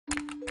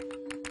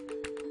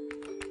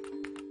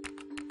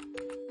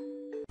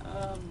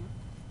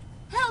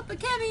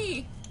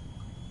Akemi!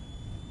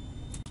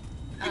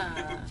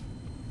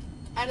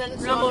 And then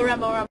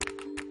Rumble.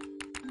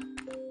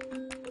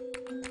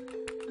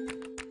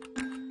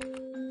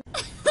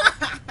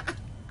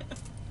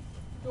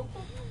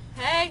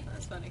 Hey!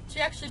 That's funny. She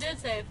actually did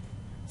save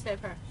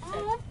her.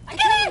 I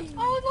get it!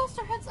 Oh, we lost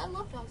our heads. I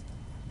love dogs.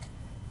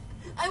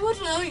 I would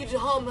allow you to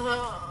harm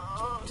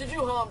her. To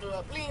do harm to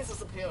her. Please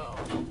disappear.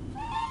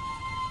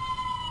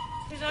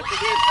 She's not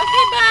okay,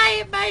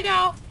 bye! Bye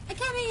now!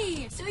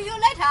 Akemi! See you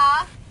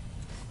later.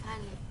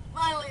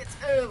 Finally, it's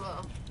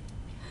over.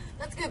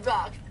 Let's get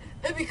back.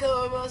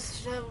 Ebiko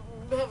must have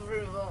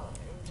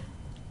revived.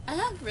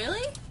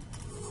 Really?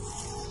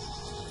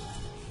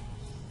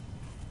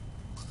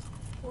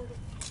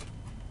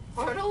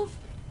 Portal?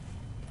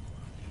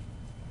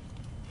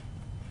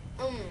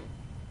 I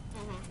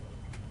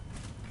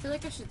feel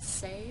like I should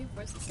save.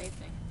 Where's the save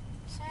thing?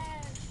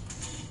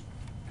 Save.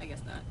 I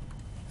guess not.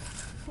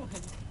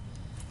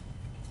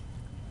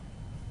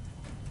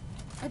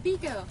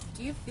 Abiko,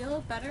 do you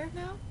feel better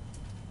now?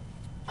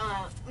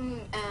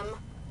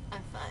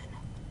 I'm fine.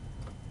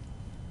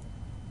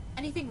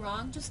 Anything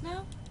wrong just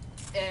now?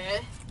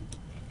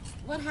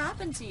 What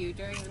happened to you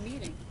during the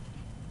meeting?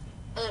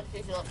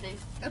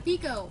 Ellipses.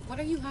 Abiko, what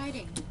are you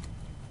hiding?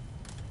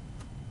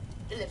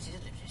 Ellipses.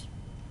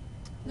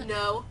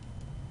 No.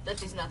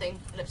 Ellipses, nothing.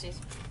 Ellipses.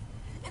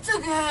 It's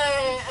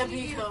okay,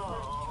 Ebiko.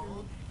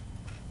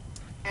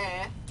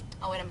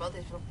 Oh wait, I'm both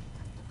these people.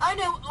 I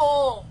know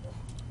all.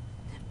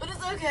 But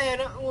it's okay,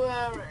 don't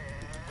worry.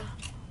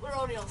 We're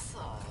on your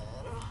side.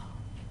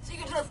 So you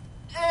can trust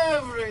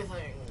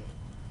everything.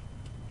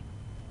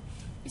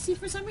 You see,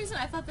 for some reason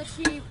I thought that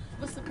she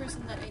was the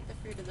person that ate the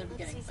fruit at the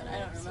beginning, but I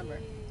don't remember.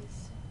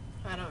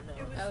 I don't know.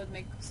 That would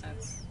make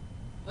sense.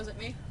 Was it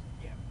me?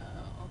 Yeah.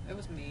 Oh, it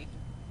was me.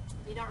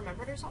 You don't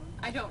remember it or something?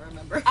 I don't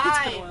remember. It's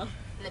been a while.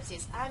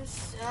 Ellipses. I'm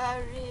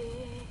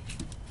sorry.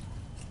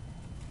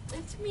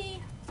 It's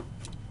me.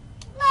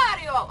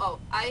 Mario! Oh,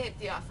 I hit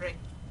the offering.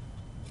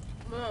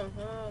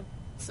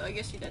 So I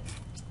guess you did.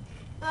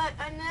 But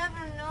I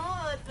never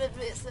know it would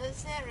be so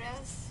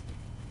serious.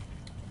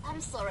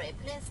 I'm sorry,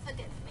 please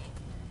forgive me.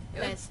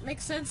 It would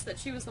make sense that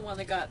she was the one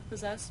that got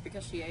possessed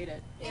because she ate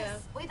it. Yeah.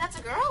 Wait, that's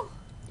a girl?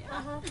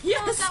 Yeah.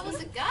 Yes! That was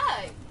a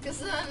guy. Because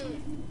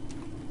then...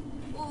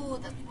 Ooh,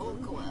 that's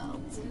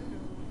awkward.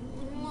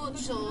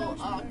 Mucho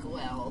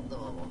awkward.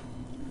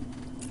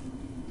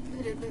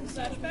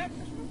 Flashback?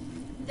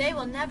 They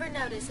will never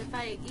notice if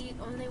I eat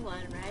only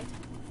one, right?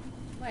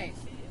 Wait.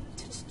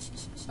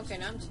 Okay,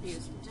 now I'm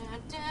confused.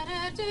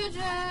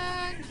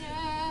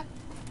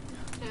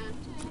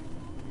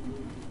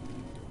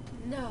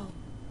 No.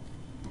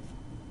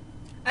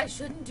 I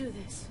shouldn't do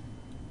this.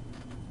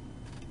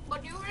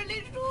 What you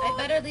really do? I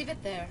better leave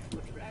it there.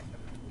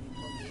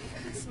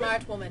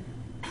 Smart woman.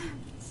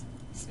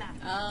 Snap.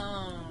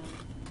 Oh.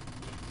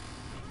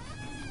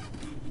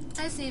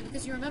 I see,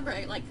 because you remember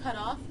it like cut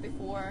off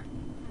before.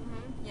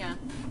 Yeah.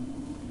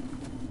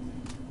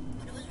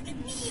 It was really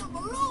me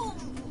alone.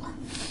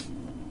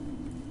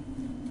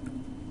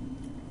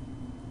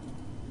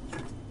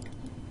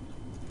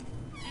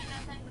 Ain't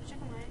nothing but a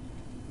chicken wing.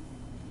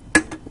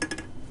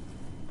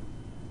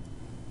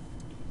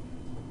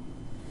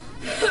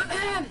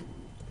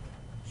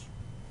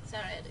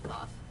 Sorry, I had to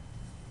cough.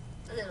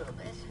 A little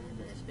bit. A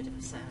bit of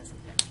a sinus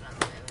infection at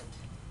the moment.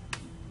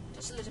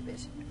 Just a little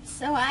bit.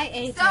 So I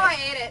ate it. So I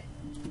ate it.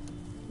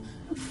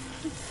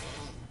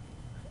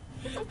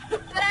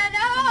 But I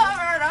know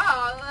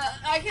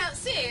I can't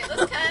see.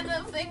 This kind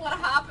of thing would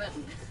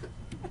happen.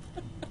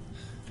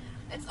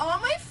 It's all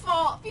my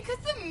fault because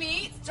the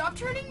meat. Stop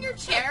turning your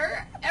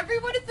chair.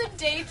 Everyone is in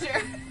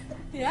danger.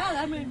 Yeah,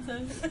 that makes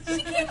sense.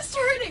 She keeps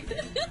turning.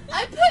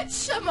 I put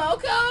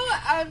Shimoko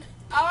and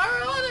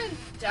Aaron in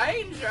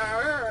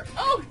danger.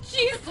 Oh,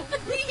 jeez,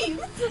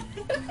 please.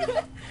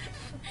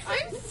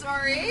 I'm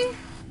sorry.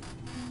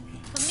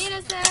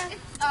 It's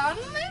on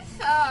my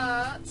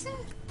fault.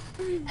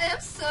 I'm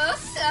so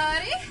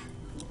sorry.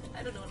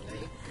 I don't know what I'm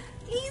doing.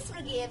 Please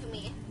forgive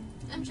me.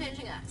 I'm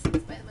changing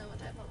accents by the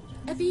moment. I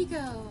apologize.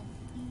 Abiko.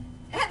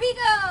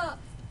 Abiko!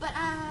 But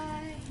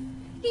I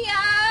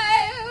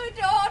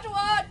don't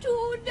want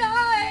to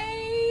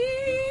die.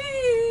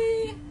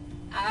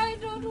 I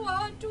don't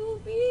want to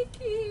be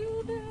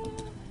killed.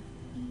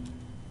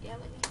 Yeah,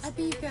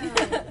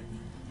 Abiko.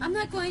 I'm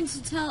not going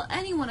to tell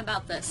anyone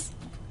about this.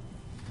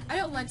 I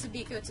don't want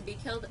Abiko to be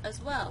killed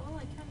as well. Oh, I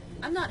can't.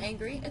 I'm not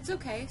angry. It's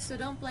okay, so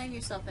don't blame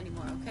yourself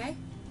anymore, okay?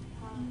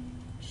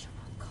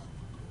 Shimoko.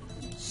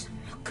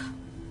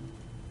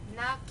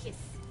 Now kiss.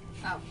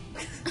 Oh.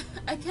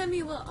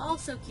 Akemi will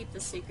also keep the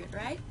secret,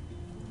 right?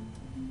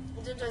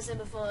 Didn't I say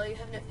before, you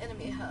have no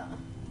enemy, huh?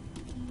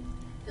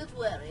 Don't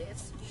worry,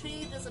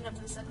 she doesn't have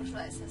to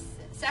sacrifice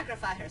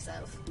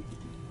herself.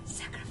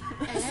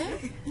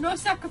 Sacrifice. No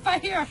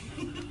sacrifice here.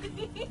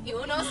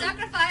 You know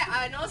sacrifice,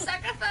 I know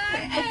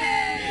sacrifice.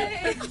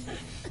 Hey!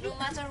 No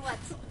matter what,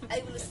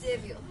 I will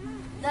save you.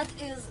 That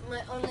is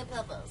my only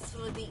purpose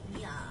for being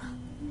here. I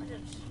don't know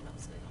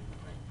what's going on.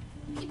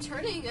 I keep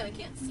turning and I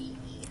can't see.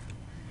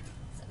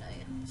 So now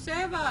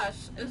Save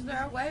us. Is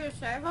there a way to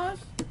save us?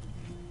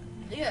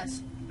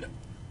 Yes.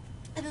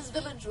 And this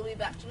village will be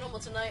back to normal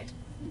tonight.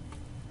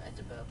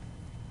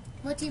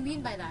 What do you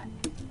mean by that?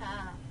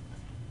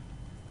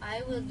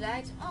 I will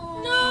die.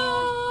 Oh.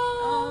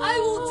 No! I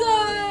will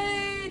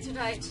die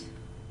tonight.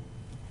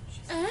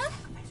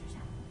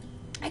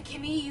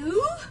 Akemi,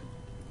 you?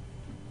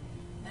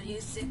 Are you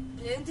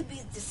planning to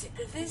be the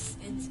sacrifice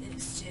in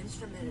exchange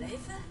for my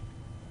life?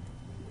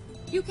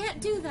 You can't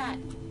do that.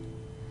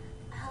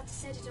 I've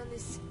decided on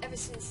this ever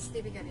since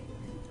the beginning.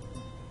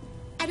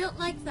 I don't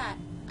like that.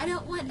 I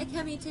don't want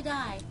Akemi to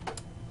die.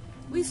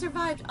 We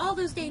survived all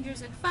those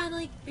dangers and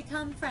finally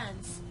become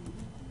friends.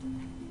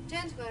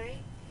 Don't worry.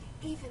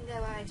 Even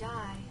though I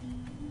die,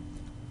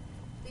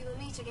 we will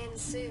meet again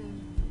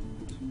soon.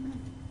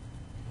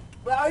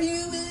 Why are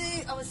you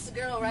willing? Oh, it's the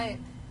girl, right?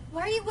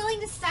 Why are you willing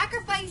to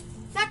sacrifice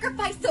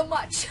so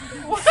much?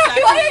 Why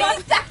are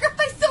you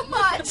sacrifice so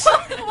much?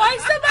 Why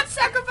so much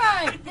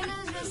sacrifice?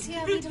 Elizabeth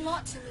here mean a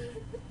lot to me.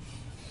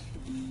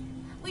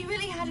 We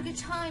really had a good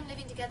time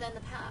living together in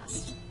the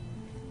past.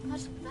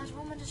 But that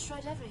woman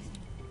destroyed everything.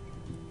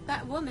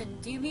 That woman,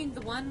 do you mean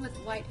the one with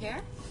white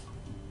hair?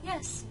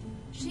 Yes,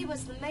 she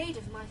was the maid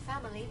of my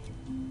family.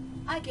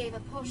 I gave a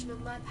portion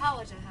of my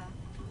power to her.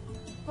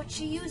 But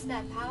she used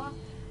that power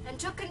and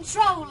took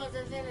control of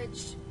the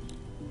village.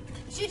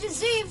 She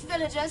deceived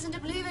villagers into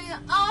believing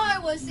that I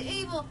was the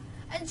evil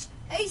and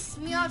chased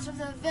me out of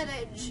the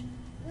village.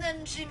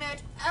 Then she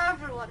made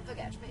everyone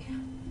forget me.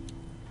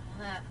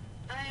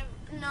 I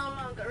am no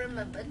longer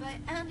remembered by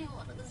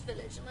anyone in this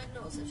village, and I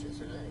know such is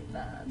really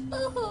bad.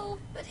 Oh.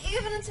 But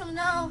even until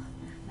now,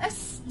 I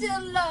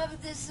still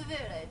love this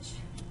village.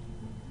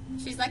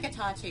 She's like a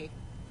Tachi.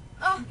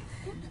 Oh,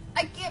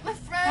 I get my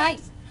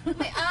friends,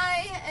 my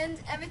eye, and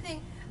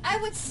everything. I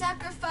would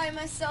sacrifice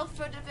myself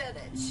for the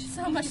village.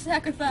 So much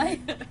sacrifice.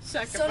 So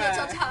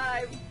little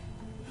time.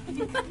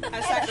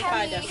 I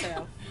sacrificed Akemi,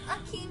 myself.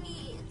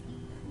 Akemi,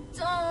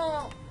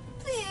 don't.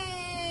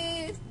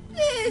 Please.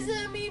 Please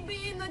let me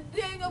be in the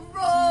gang of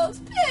rogues.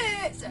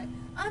 Please.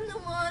 I'm the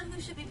one who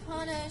should be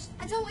punished.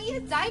 I don't want you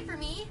to die for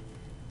me.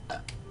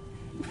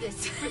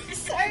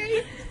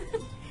 Sorry.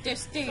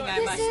 This thing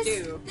I must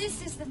do.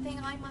 This is the thing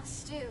I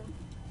must do.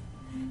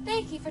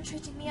 Thank you for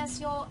treating me as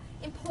your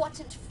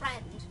important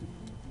friend.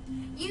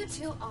 You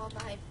two are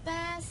my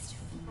best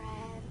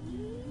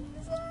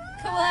friends.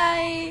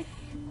 Kawaii.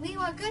 We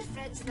were good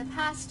friends in the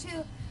past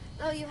too,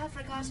 though you have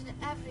forgotten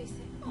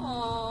everything.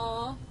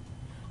 Aww.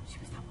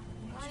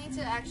 I need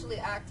to actually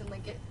act and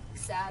like get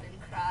sad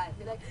and cry.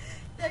 Be like,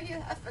 now you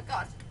have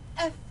forgotten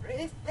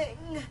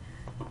everything.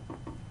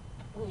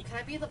 Ooh, can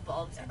I be the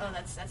bulb? Oh,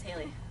 that's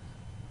Haley.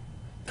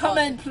 Come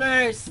in,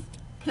 please.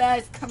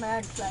 Please, come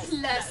in, please.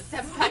 Less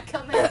senpai,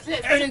 come in,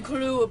 please. Any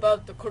clue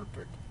about the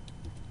culprit?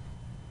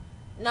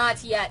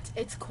 Not yet.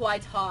 It's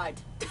quite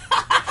hard.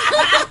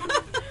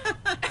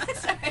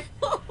 Sorry.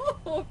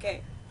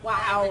 Okay.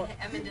 Wow.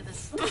 I'm into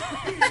this.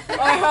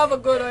 I have a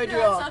good That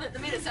idea.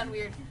 made it sound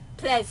weird.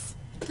 Please.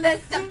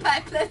 Please,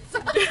 senpai, please.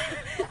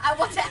 I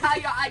want to have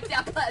your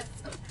idea, please.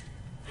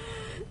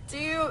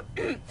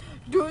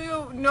 Do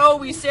you know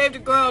we saved a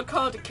girl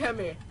called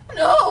Akemi?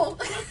 No.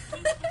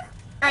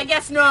 I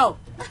guess no.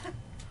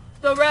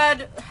 The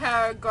red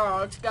hair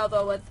girl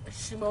together with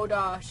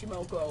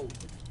Shimoko.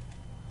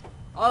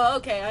 Oh,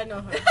 okay, I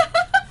know her.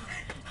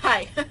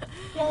 Hi.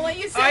 Well, when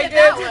you say it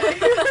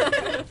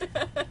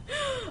that way.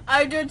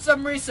 I did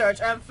some research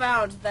and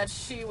found that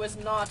she was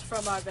not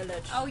from our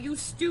village. Oh, you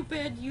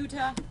stupid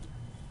Utah.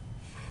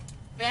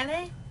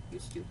 Really? You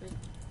stupid.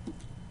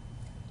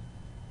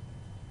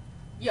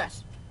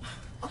 Yes.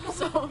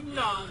 So,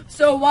 no.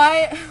 So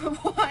why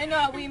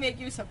not we make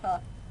use of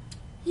her?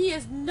 He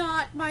is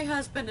not my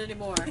husband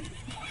anymore.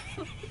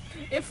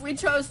 If we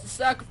chose to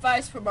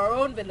sacrifice from our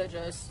own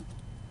villagers,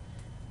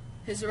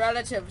 his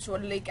relatives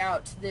would leak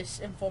out this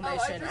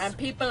information, and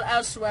people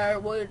elsewhere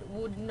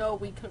would know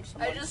we killed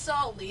someone. I just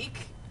saw a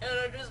leak, and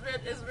I just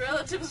read his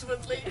relatives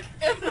would leak.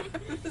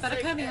 But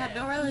Akemi had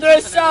no relatives. This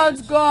in the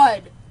sounds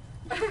village.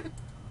 good.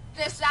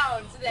 This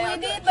sounds. We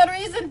need the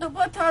reason to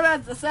put her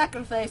as the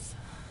sacrifice.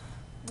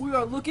 We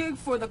are looking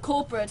for the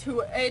culprit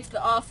who ate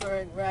the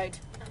offering, right?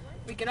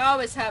 We can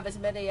always have as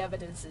many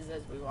evidences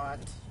as we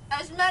want.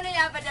 As many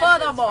evidences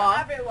Furthermore, for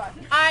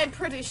everyone. I'm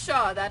pretty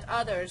sure that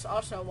others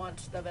also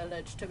want the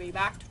village to be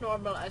back to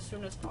normal as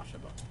soon as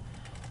possible.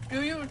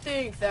 Do you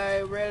think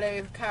they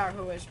really care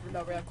who is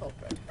the real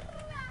culprit?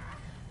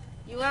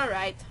 You are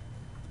right.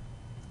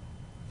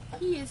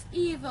 He is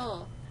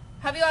evil.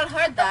 Have you all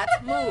heard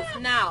that? Move,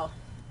 now.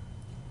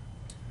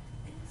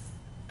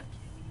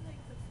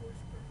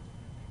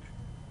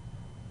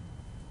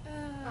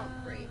 Oh,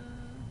 great.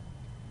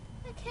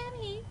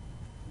 Akemi.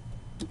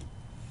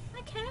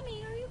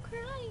 Akemi, are you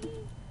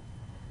crying?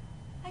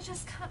 I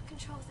just can't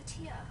control the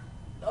tear.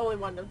 Only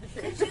one of the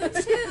Could two.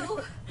 you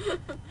too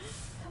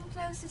come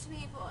closer to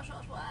me for a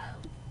short while,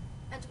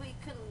 and we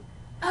can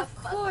have Of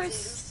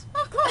course.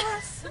 Of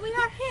course, we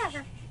are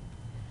here.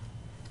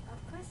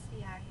 Of course,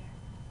 we are here.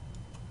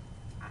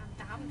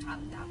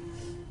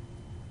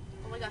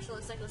 Oh my gosh, it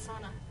looks like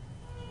Lasana.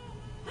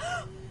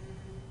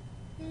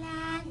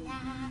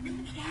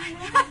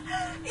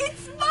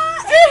 It's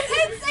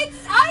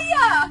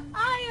Aya!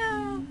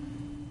 Aya!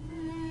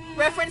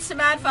 Reference to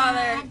Mad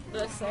Father.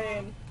 The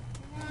same.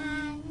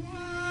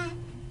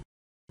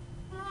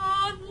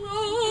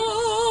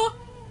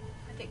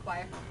 Okay,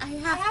 choir. I I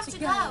have, have to to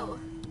go. go.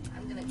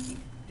 I'm gonna keep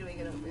doing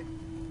it over.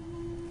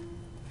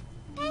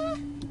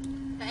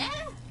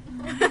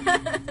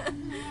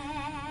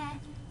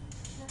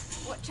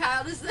 What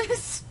child is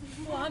this?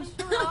 What? It's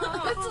like a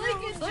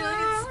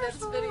Julian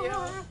Smith's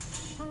video.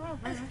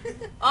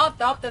 Oh,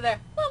 up to there.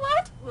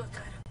 What? Oh god.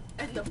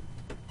 And the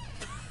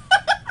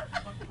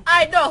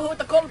I know who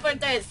the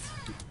culprit is.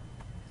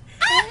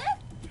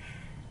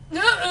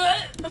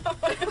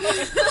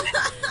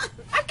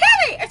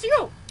 Akemi, it's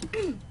you.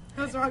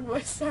 That was the wrong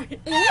voice. Sorry.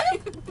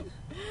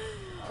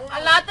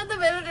 A lot of the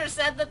villagers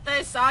said that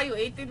they saw you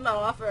eating the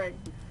offering.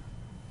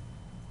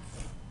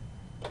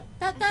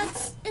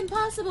 That's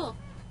impossible.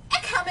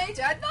 Akemi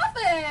did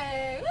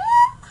nothing!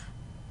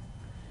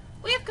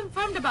 We have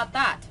confirmed about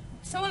that.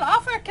 So we'll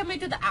offer Akemi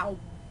to the owl.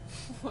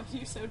 Why do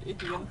you sound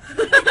Indian?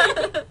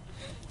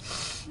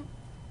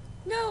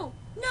 No,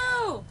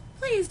 no!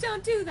 Please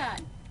don't do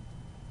that.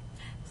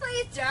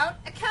 Please don't!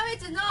 Akemi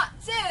did not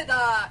do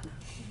that!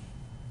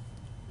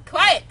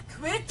 Quiet.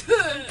 Quit!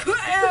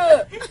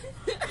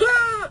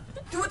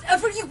 Do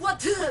whatever you want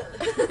to.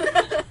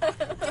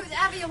 Do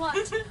whatever you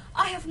want.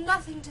 I have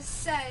nothing to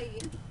say.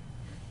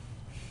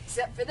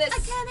 Except for this.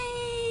 Akemi!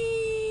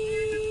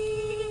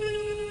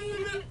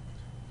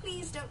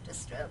 Please don't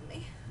disturb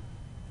me.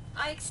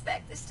 I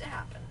expect this to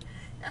happen.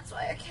 That's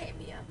why I came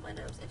here. My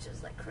nose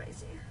itches like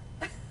crazy.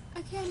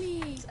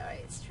 Akemi. Sorry,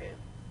 it's true.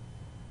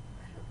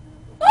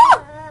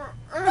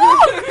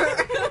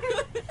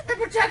 The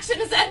protection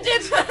has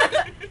ended!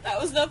 That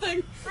was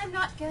nothing. I'm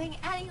not going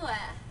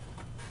anywhere.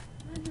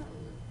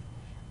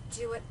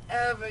 Do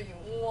whatever you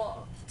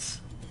want. It's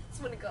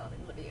when God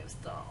in the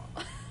stars.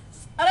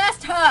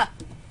 Arrest her.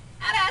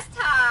 Arrest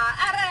her!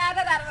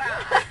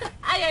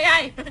 Ay, ay,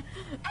 ay.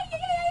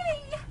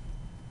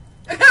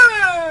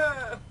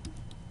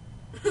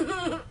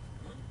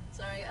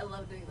 Sorry, I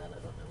love doing that. I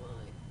don't know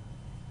why.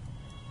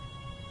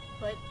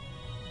 What?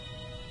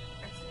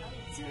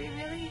 Do we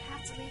really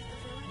have to leave the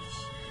village?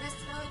 This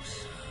village?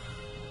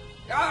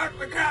 God,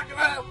 we can't do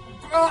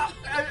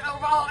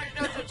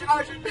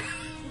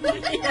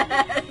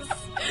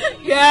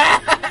Yes.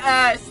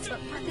 Yes.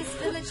 But this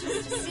village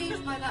was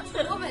deceived by that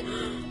woman.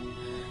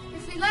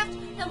 If we left,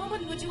 that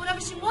woman would do whatever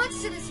she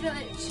wants to this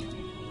village.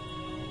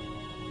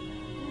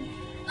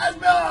 Let's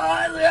go!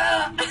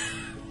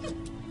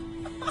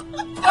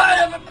 Part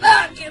of a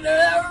back in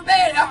the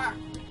elevator!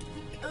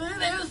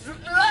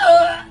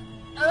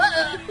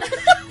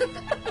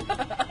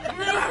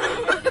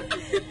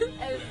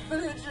 And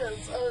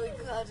villagers only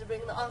glad to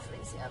bring the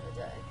offerings the other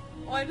day.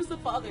 Why does the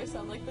father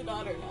sound like the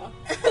daughter now?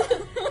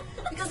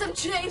 Because I'm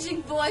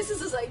changing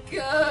voices as I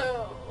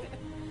go.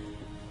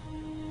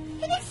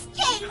 In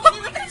exchange, we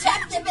will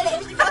protect the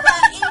village from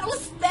our evil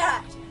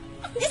spirit.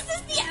 This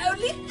is the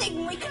only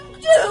thing we can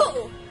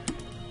do.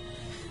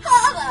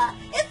 However,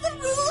 if the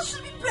rules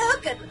should be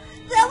broken,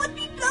 there would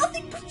be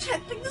nothing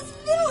protecting this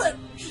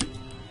village.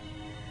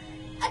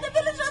 And the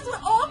villagers would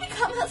all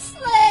become her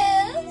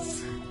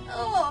slaves.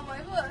 Oh my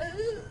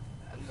word.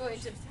 I'm going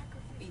to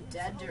be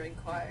dead during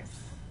choir.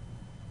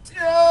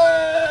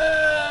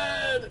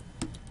 Dead!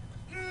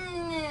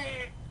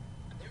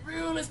 The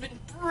rule has been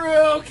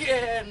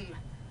broken!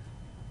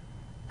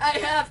 I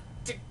have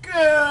to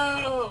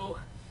go!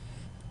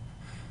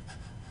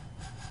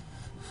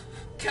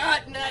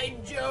 Cotton Eye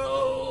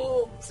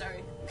Joe!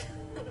 Sorry.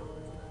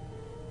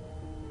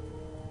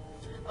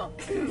 Oh.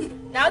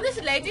 Now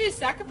this lady is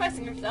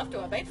sacrificing herself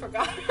to abate for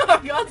God.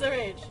 God's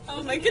rage.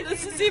 Oh my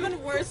goodness, this is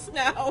even worse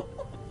now.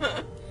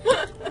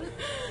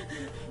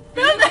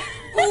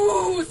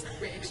 Ooh,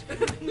 rage.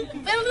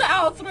 Fill the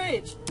owl's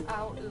rage.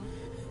 Ow, ooh.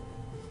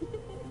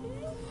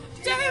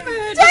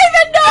 David!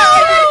 David, no!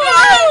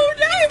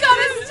 David! Got a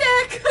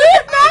stick!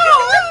 No!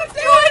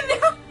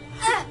 David, no!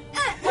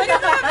 Why do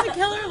they have to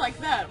kill her like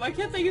that? Why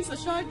can't they use the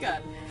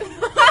shotgun?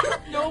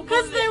 No,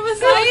 Because there was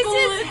Why no is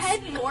bullets. his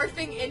head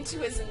morphing into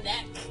his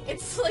neck?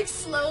 It's like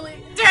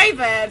slowly.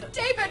 David!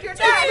 David, you're David,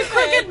 dead!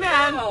 crooked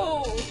man!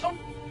 Oh.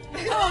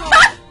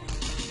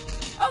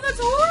 Oh, that's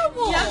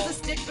horrible! He has the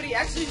stick, but he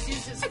actually just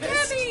used his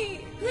fist.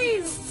 Akemi!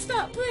 Please,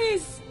 stop,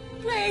 please.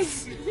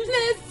 Please.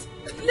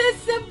 Please,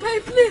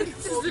 senpai, please!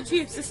 This is the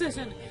chief's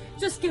decision.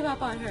 Just give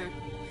up on her.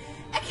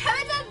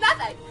 Akemi did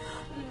nothing!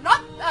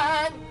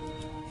 Nothing!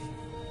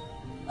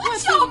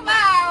 What's your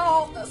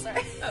mouth? Oh,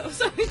 sorry. Oh,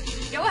 sorry.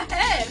 Go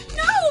ahead!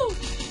 No!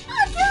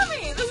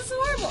 Akemi! This is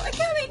horrible.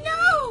 Akemi,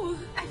 no!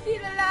 I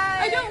feel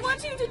alive! I don't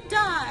want you to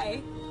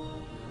die.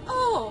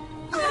 Oh.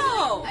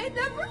 Oh. I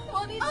never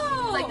wanted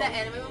Oh. Like that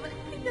anime woman.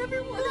 I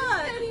never wanted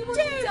Blood. anyone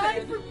David. to die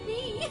for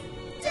me.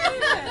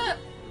 David.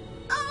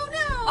 Oh,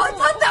 no. I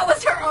thought that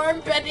was her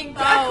arm bending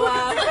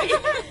backwards.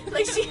 wow.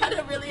 like she had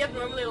a really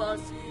abnormally long.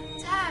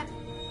 Dad,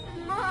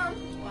 Mom.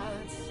 Wow,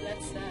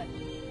 that's sad.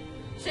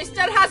 She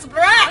still has What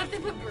breath! if they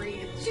put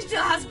breathe? She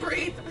still has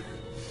breathe.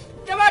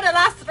 Come on, the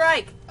last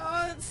strike!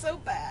 Oh, it's so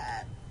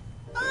bad.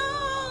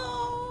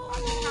 Oh.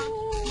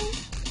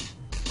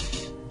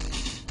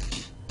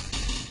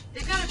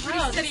 They've got a pretty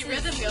Oh, steady this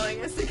rhythm going.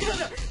 It's the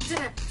kind of.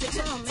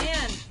 Oh,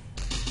 man.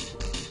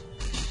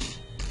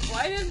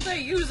 Why didn't they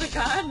use a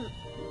gun?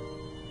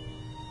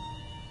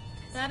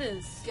 That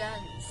is...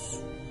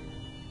 Guns.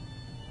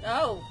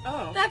 Oh.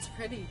 Oh. That's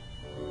pretty.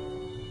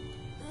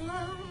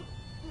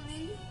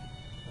 Lonely.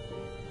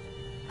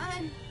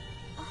 I'm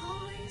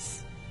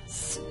always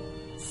so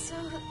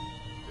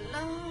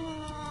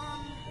lonely.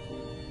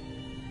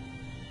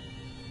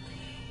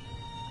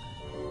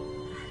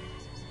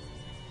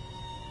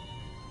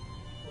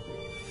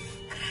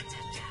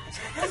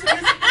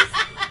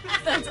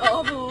 That's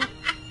awful.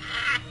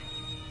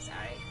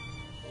 Sorry.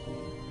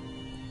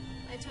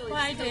 I totally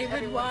Why, just killed David?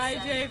 everyone's Why,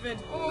 set. David?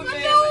 Oh,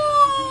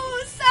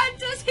 no!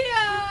 Santa's here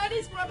and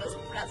he's brought us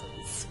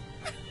presents.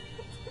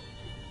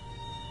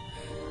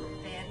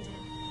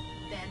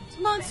 Band.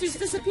 Monsters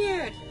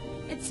disappeared.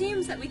 It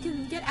seems that we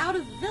can get out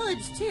of the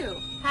village too.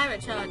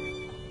 Pirate Chug.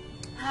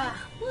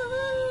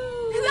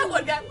 Woohoo! And that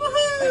one guy,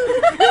 woohoo!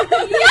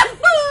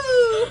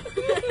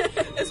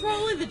 It's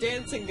probably the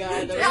dancing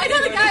guy. Though. Yeah, I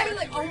know the guy who's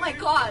like, oh my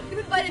god, who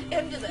invited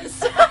him to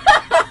this?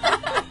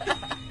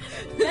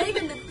 Not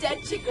even the dead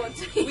chick wants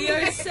to be We are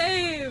here.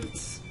 saved.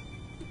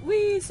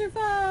 We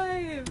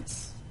survived,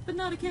 but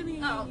not Akemi.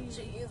 Oh,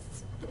 jeez.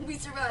 We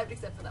survived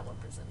except for that 1%,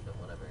 but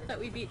whatever. That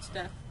we beat to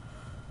death.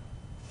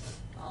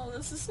 Oh,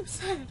 this is so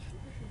sad.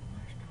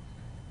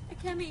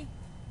 Akemi.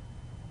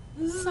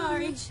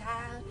 Sorry.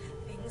 Child,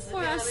 things For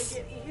are gonna us.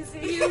 get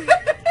easy.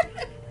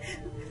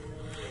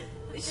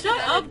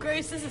 Shut up,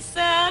 Grace. This is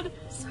sad.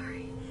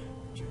 Sorry.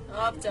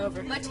 Oh, it's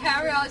over.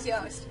 Materials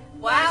yours.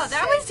 Wow,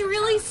 that was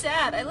really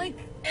sad. I like...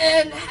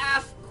 And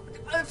half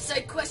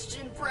website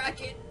question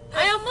bracket.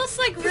 I almost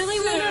like really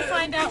want to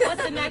find out what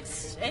the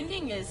next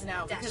ending is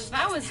now because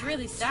that was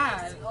really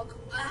sad.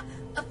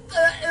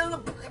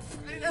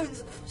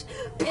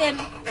 And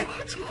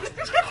guys,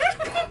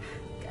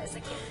 I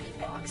can't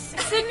beatbox.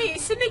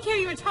 Sydney can't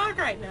even talk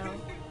right now.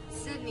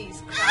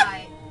 Sydney's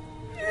cry.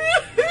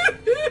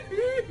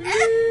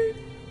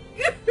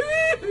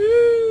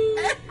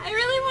 I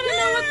really want to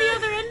know what the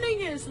other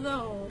ending is,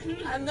 though.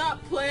 I'm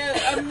not playing.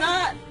 I'm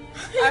not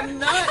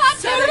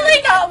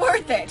Totally not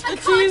worth it. the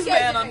cheese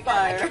man on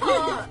fire.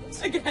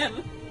 can't.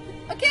 Again.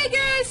 Okay,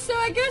 guys, so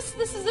I guess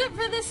this is it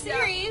for this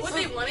series. What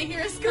they want to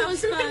hear is That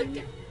was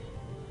fun.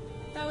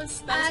 That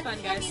was fun,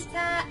 guys.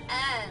 Akemi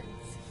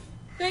ends.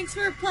 Thanks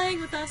for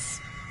playing with us.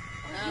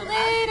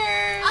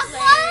 Later.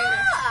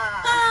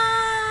 Aha!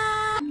 Bye.